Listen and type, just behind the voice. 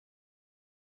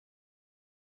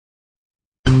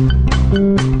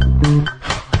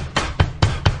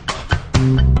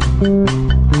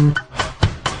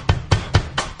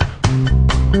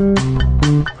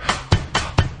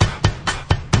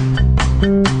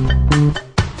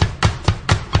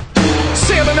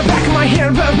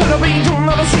I better be doing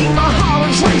another scene. My heart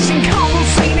is racing,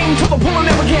 conversating to the point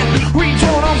I never get.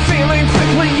 Rejoin, I'm feeling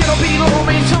quickly. It'll be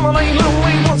lonely till I ain't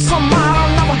lonely. What's the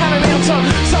matter? Never had an answer.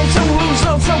 So lose,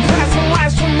 so pass. The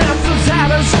last one after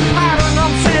that is a pattern.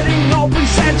 I'm setting, I'll be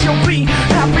sad, you'll be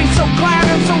happy, so glad.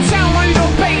 And so sound like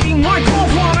debating. My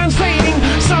cold water's fading.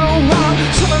 So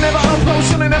should I never approach?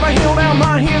 Should I never held out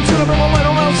my hand? Should I never let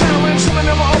them out silent? Should I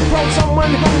never approach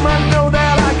someone whom I know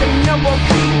that I can never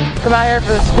be? Come out here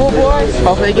for the schoolboys.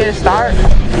 Hopefully get a start.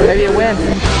 Maybe a win.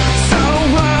 So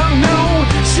I know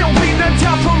she'll be the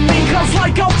death of me. Cause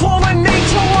like a fallen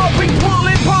nature, I'll be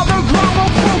blinded by the ground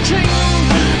approaching.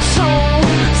 So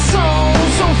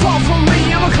far from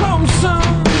me, I'm a closer.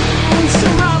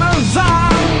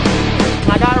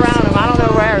 I got around him. I don't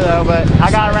know where though, but I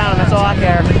got around him. That's all I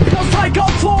care. Cause like a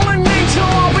fallen nature,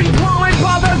 I'll be blinded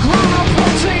by the ground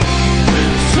approaching.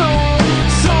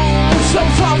 So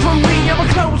far from me, I'm a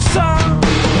closer.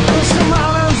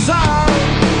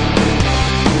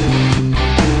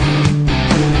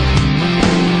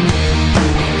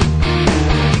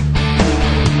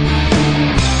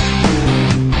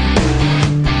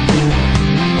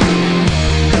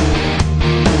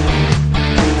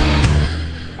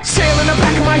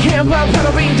 I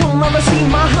better be doing another scene.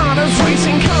 My heart is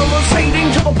racing, conversating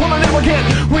to the point I never get.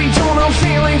 Rejoin, I'm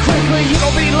feeling quickly.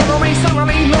 You'll be lonely,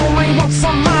 suddenly lonely. What's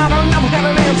the matter? Never had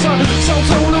an answer. So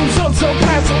lose, so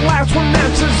pass. The last one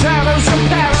answers that is a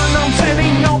pattern. I'm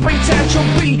setting, no potential.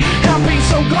 Be happy,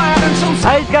 so glad and so.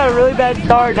 I just got a really bad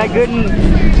start. I couldn't.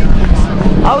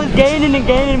 I was gaining and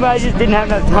gaining, but I just didn't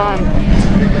have enough time.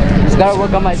 Just gotta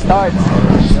work on my starts.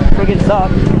 Freaking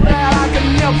suck. That I can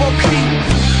never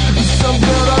keep. So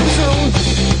good on two,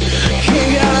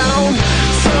 can't get out.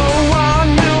 So I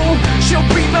know she'll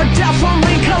be the death of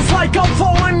me. Cause like a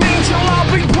fallen angel, I'll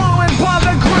be blinded by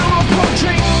the ground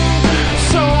approaching.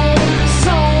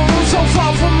 So far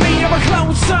from me, I'm a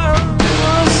closer.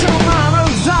 So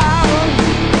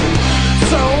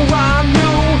I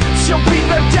know she'll be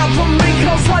the death of me.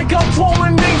 Cause like a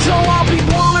fallen angel, I'll be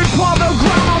blinded by the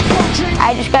ground approaching.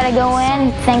 I just gotta go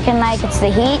in thinking like it's the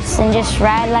heats and just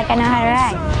ride like I know how to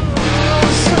ride.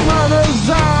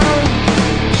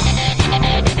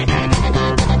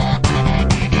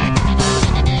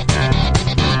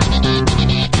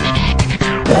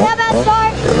 Have that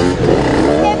start,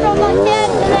 get from my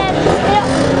kids, and then,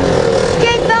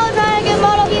 Jake Bell's trying to get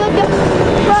moto, he was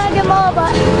trying to get moto,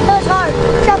 but it was hard.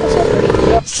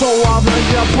 So I'll beg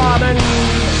your pardon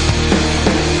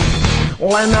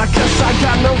when I guess I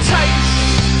got no taste.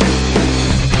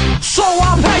 So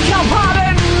I'll beg your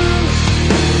pardon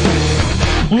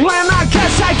when I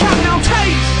guess I got no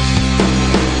taste.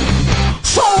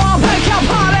 So I'll beg your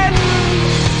pardon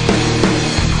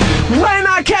when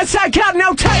I guess I got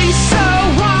no taste. So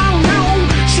I know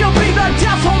she'll be the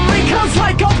death of me. Cause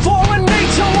like a fallen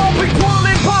nature, I'll be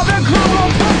blinded by the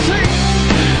ground approaching.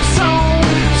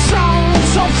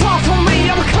 So far from me,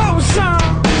 I'm closer.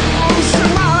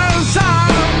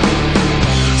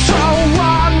 So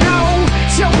I know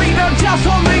she'll be the death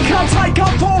of me. Cause like a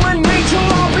fallen nature,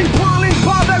 I'll be blinded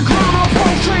by the ground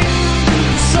approaching.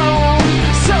 So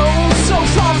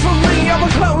far from me, I'm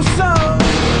closer.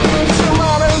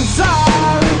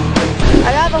 I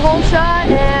got the whole shot,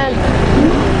 and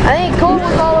I think Cole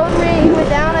was all over me. He went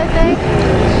down, I think.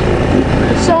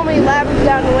 There's so many labyrinths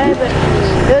down the way, but